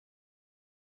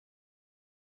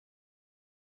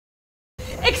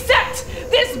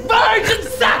this virgin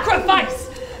sacrifice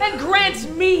and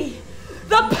grant me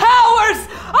the powers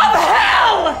of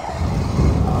hell!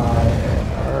 I have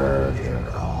heard your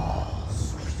call,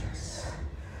 sweetness.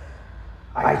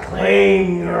 I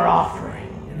claim your offering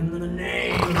in the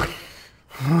name.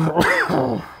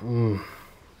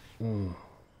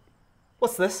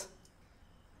 What's this?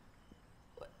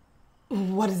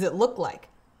 What does it look like?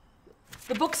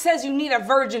 The book says you need a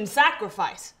virgin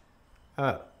sacrifice.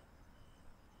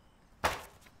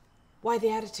 Why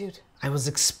the attitude? I was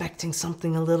expecting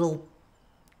something a little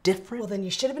different. Well, then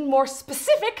you should have been more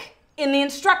specific in the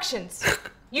instructions.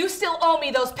 You still owe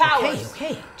me those powers.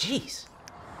 Okay, jeez.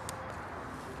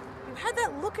 You had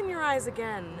that look in your eyes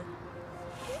again.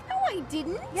 No, I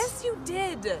didn't. Yes, you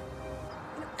did. You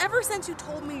know, ever since you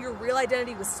told me your real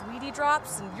identity was Sweetie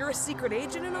Drops and you're a secret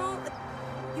agent and all,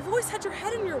 you've always had your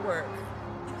head in your work.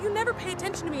 You never pay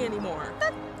attention to me anymore.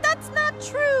 That's not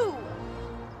true.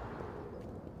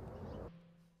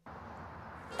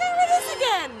 There it is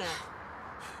again!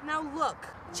 Now look,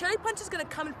 Cherry Punch is gonna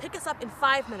come and pick us up in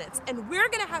 5 minutes, and we're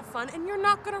gonna have fun, and you're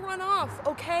not gonna run off,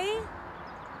 okay?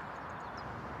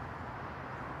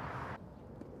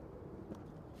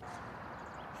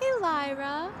 Hey,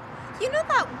 Lyra. You know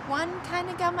that one kind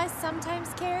of gum I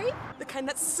sometimes carry? The kind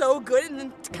that's so good and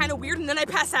then kind of weird, and then I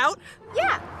pass out?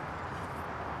 Yeah.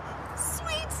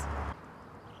 Sweet!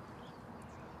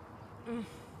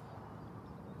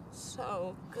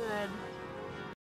 So good.